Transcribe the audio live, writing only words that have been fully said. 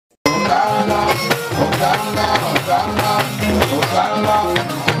Babatunde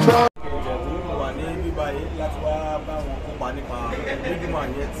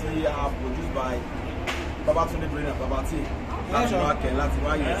and Babatunde. That's why I can that's the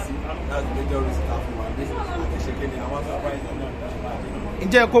major reason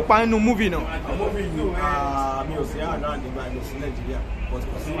ǹjẹ́ kópa nínú movie náà? Movie mi ò sí àná nígbà mi sí Nàìjíríà but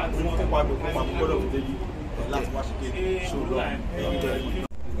kò sí kópa gbọ́dọ̀ fi débi láti wá ṣe show lọ.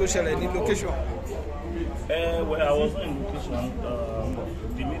 Kó ṣẹlẹ̀ ní location. Well, I was not in location.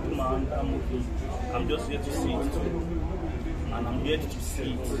 The middleman, that movie, I'm just here to see it, and I'm here to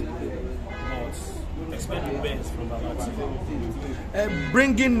see it. But expect the best from Babatunde.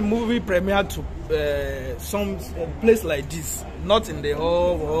 Bringing movie premiere to some place like this, not in the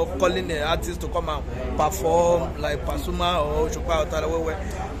hall, or calling the artist to come and perform like Pasuma or Chupa or Talawewe.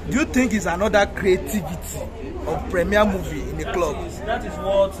 Do you think it's another creativity of premiere movie in the club? That is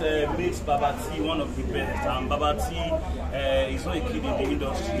what makes Babatunde one of the best. And Babatunde is not a kid in the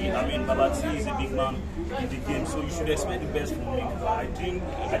industry. I mean, Babatunde is a big man in the game, so you should expect the best from him. I didn't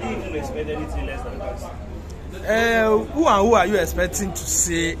even expect anything less than that. Who are you expecting to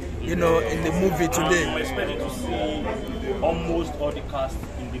see, in the movie today? I'm expecting to see almost all the cast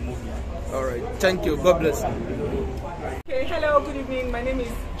in the movie. All right, thank you. God bless. Okay, hello, good evening. My name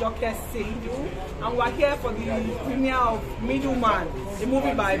is Joke Seidu, and we're here for the premiere of Middleman, a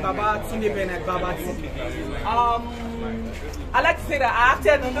movie by Babatunde and Babatunde. I like to say that I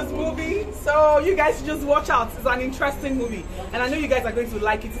acted in this movie, so you guys should just watch out. It's an interesting movie, and I know you guys are going to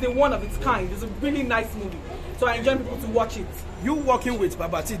like it. It's a one of its kind. It's a really nice movie, so I enjoy people to watch it. You working with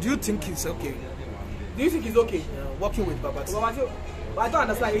Babatunde, do you think it's okay? Do you think it's okay? Working with Babatunde. I don't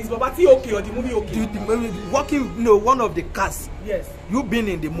understand. Is Babatunde okay or the movie okay? Working, one of the cast. Yes. You been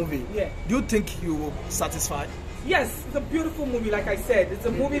in the movie. Yeah. Do you think you will satisfied? Yes, it's a beautiful movie. Like I said, it's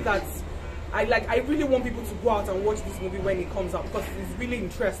a movie that I really want people to go out and watch this movie when it comes out because it's really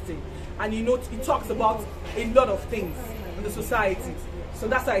interesting, and it talks about a lot of things in the society. So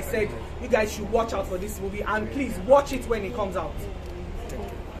that's why I said you guys should watch out for this movie, and please watch it when it comes out.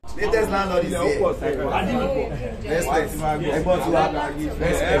 Latest landlord is here. Respect.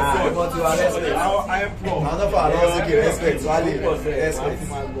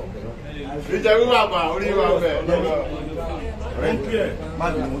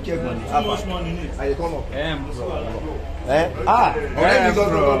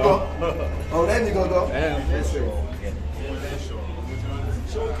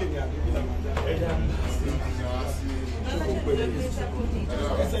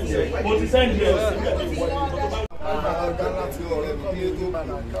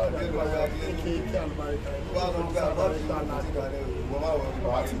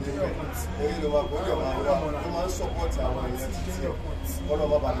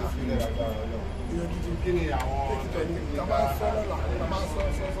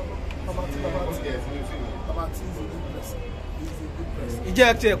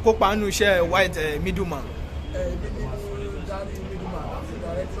 Ìjẹ́ ti kópa nínú iṣẹ́ white middleman.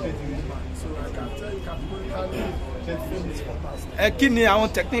 Kí ni àwọn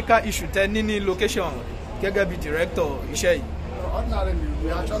technical issue tẹ́ ní ní location gẹ́gẹ́ bí director iṣẹ́ yìí? Ordinarily,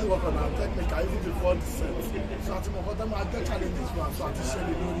 we actually work on our technical even before the set. So at the moment, I get challenges for us, so I share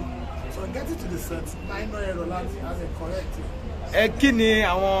the glory. So getting to the set, I know Roland as a correct. Kí ni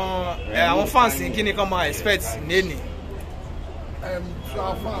àwọn fans kí ni kàn máa expect lẹ́ni? To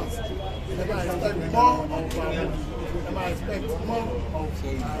our fans, they might expect more of our movie. They might expect more of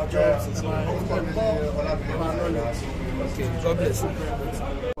jobs. They might expect more of our knowledge. Okay, God bless you.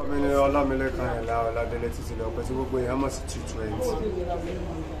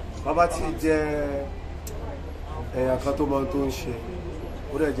 Babatunde jẹ́ èèyàn kan tó mọ tó ń ṣe,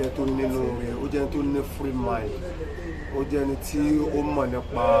 ó dẹ̀ jẹ́ tó nínú rẹ̀, ó jẹ́ tó ní free mind, ó jẹ́ ẹni tí ó mọ̀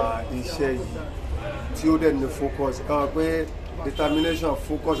nípa iṣẹ́ yìí, tí ó dẹ̀ ní focus, káwọn pé determination,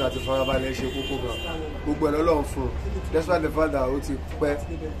 focus àti farabalẹ̀ ṣe kókó gan. Gbogbo ẹ̀ lọ́lọ́run fún un. Despite the fact that ó ti pẹ́,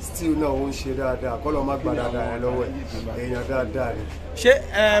 still náà ó ń ṣe dáadáa, kọ́lọ́ má gba dáadáa yẹn lọ́wọ́ ẹ̀, èèyàn dáadáa ni. Ṣé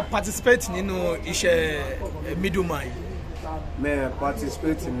participate nínú iṣẹ́ middleman yìí? Mẹ́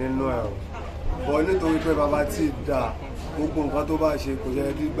participate nínú ẹ̀ o. Bọ̀ nítorí pé Babatunde dà, gbogbo nǹkan tó bá ṣe kò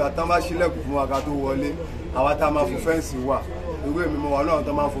jẹ́ dígbà tá má ṣílẹ̀kùn fún wa ká tó wọlé, àwa tá máa fò fẹ́ǹsì wà. Irú èmi mo wà náà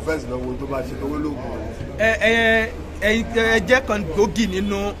tó máa fò fẹ́ǹsì lọ́wọ́ tó bá ṣe tó wólógùn. Ẹ jẹ́ kan gbòógì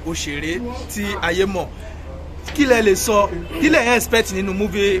nínú òṣèré tí ayé mọ̀. Kí lẹ lè sọ, kí lẹ expect nínú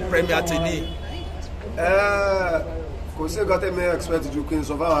movie premiere tèmi? Kò sí nǹkan tẹ́mi expect ju kí n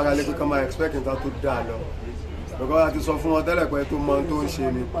sọ fáwọn ará ilé pé kán máa expect nǹkan tó dáa lọ. Because a ti sọ fún wọn tẹ́lẹ̀ pé tó mọ tó ń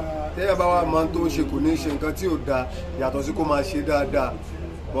ṣe ni. Téèyàn bá wà mọ tó ń ṣe kò ní ṣe nǹkan tí ò dáa yàtọ̀ sí kó máa ṣe dáadáa.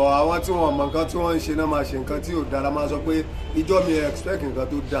 but àwọn tí wọ́n mọ̀ nǹkan tí wọ́n ń ṣe náà máa ṣe nǹkan tí ò dára máa sọ pé ìjọ mi expect nǹkan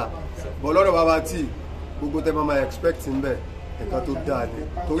tó dáa but lọ́dọ̀ bàbá tí gbogbo tẹ́ máa expect ń bẹ̀ nǹkan tó dáa ni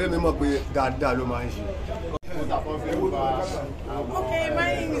torí mi mọ̀ pé dáadáa ló máa ń ṣe. Okay, my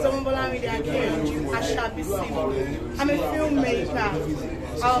name is Omobolamide Ashabisi. I'm a filmmaker,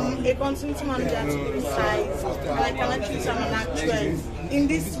 a continuity manager to be precise, and I can actually say I'm an actress. In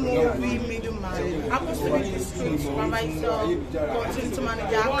this movie, Middleman, I'm supposed to be the street supervisor, continuity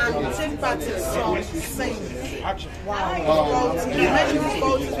manager, and take part in song, sing. Wow. Many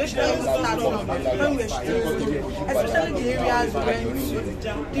difficulties, especially in the start when we're shooting, especially the areas we went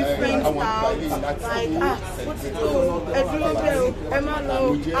to, different styles, like, what's it called?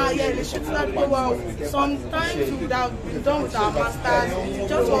 Yeah, the shooting that go well. Sometimes we would have been done with our masters,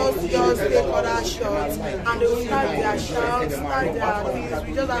 just for us to just take other shots, and they will start their shouts, start their things.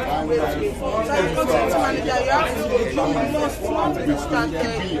 We just have to wait to it. So as a continuity manager, you must not be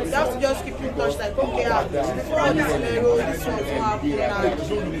distracted. You have to just keep in touch, like, okay, before this scenario, this was what happened, and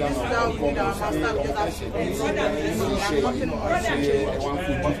this is how we did our master. We just have to do nothing more.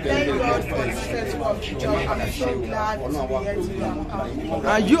 Thank God for the success of the job. I'm so glad to be here today.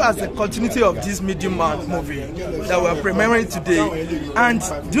 And you, as the continuity of this Middleman movie that we're premiering today, and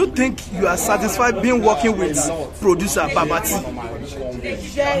do you think you are satisfied being working with producer Babatunde?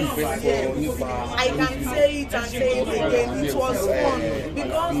 Yes. I can say it and say it again. It was fun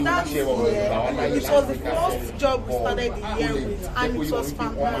because that year, it was the first job we started the year with, and it was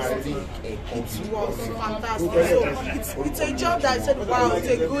fantastic. It was fantastic. So it's a job that I said, wow, it's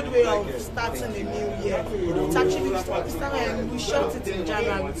a good way of starting a new year. It's actually we shot it in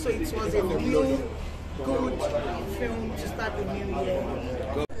January, so it was a new good film to start the new year.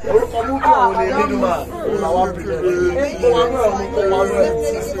 orúkọ múkú àwọn ní Middleman làwọn pèsè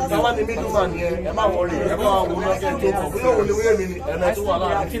àwọn ní Middleman yẹn ẹ má wọrí ẹ bá wọn wọlé ọkẹ tó kọ bóyá òun ni wíyẹn mi ni ẹnẹ tó wà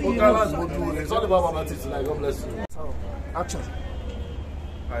láàrin ó ká láti mo dúró ní sọ́dọ̀ bá bàbá títí like God bless you. Action.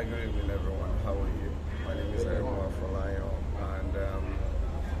 Hi, good evening everyone. How are you? My name is Yoruba and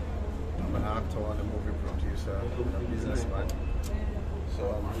I'm an actor and a movie producer and a businessman. So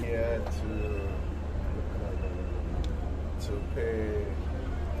I'm here to pay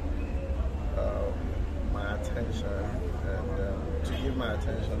my attention and to give my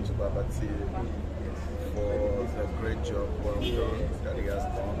attention to Babati for the great job well done that he has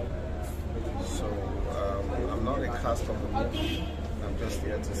done. So I'm not a cast of the movie. I'm just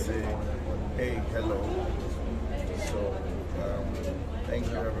here to say, hey, hello. So thank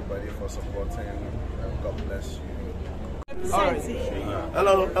you everybody for supporting. God bless you. Alright.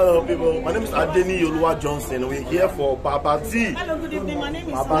 Hello people. My name is Adeni Yoruba Johnson. We're here for Babati. Hello, good evening. My name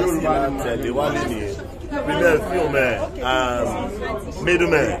is Babati. Premier film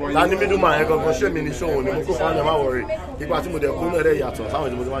Middleman. Tani Middleman ẹ gangan ṣe mi ní show ni mo kó fún ẹ má worry. Ipa tí mo dẹ̀ kún náà rẹ̀ yàtọ̀ sáwọn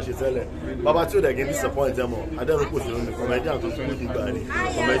tí mo ti máa ṣe tẹ́lẹ̀. Babati ò dẹ̀ kí n disappoint ẹ mọ̀. Adẹ́rùn kò sí lónìí. Comedian tó tún ní ìgbà ni.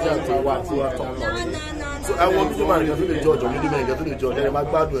 Comedian tó wà top notch. So I want Middleman nǹkan tó lè judge Middleman nǹkan tó lè judge ẹ máa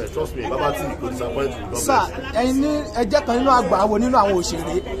gbádùn ẹ trust me Babati kò disappoint you. Sir, ẹ̀yin ní ẹjẹ́ kan nínú àgbà wo nínú àwọn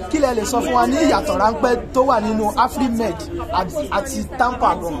òṣèré kí lẹ lè sọ fún wa ní ìyàtọ̀ ráńpẹ́ tó wà nínú Afrimed àti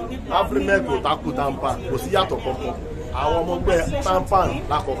Tampa gan. Afrimed kò takò Tampa kò sí yàtọ̀ kankan. Àwọn ọmọ ẹgbẹ́ Tampa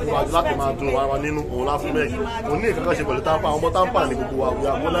lákọ̀ọ́kọ́ wájú láti máa dùn wa nínú òun l'Afrimed kò ní ìkankan ṣe pẹ̀lú Tampa. Àwọn ọmọ Tampa ní gbogbo wa we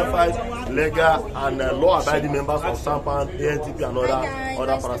are bona fide legal and law abiding members of Tampa, ANTP and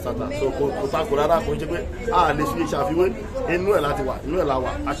other parastatals. So kò takò rárá kò ń ṣe pé a lè fi ṣàfiwé inú ẹ̀ láti wà inú ẹ̀ la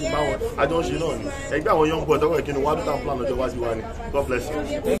wà a ṣì bá wọn àjọ ń ṣe náà ni ẹgbẹ́ àwọn young boys tọ́wọ́ ìkíni wàá dúdú plan lọ́jọ́ wájú wa ni God bless you.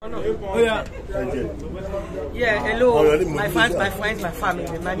 Thank you. Yeah, hello, my fans, my friends, my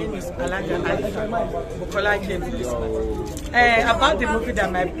family. My name is Alanja Bukola James. About the movie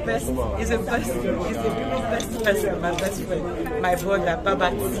that my best person, my best friend, my brother,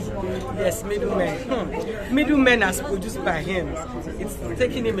 Babati. Yes, Middleman. Middleman has produced by him. It's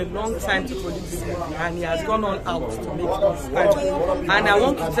taken him a long time to produce, and he has gone all out to make this film. And I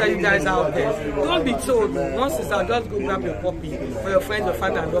want to tell you guys out there, don't be told once it's out, just go grab your copy for your friends, your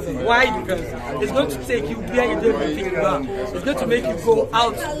family, and lovers. Why? Because it's going to take you where you don't think you are. It's going to make you go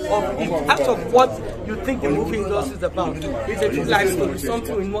out of what you think the movie industry is about. It's a true life story,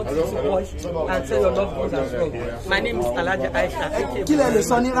 something we want you to watch and tell your loved ones as well. My name is Alhaja Aisha. Kí lẹ lè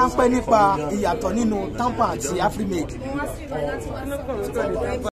sọ ní ráńpẹ́ nípa ìyàtọ̀ nínú Tampa àti Afrimed?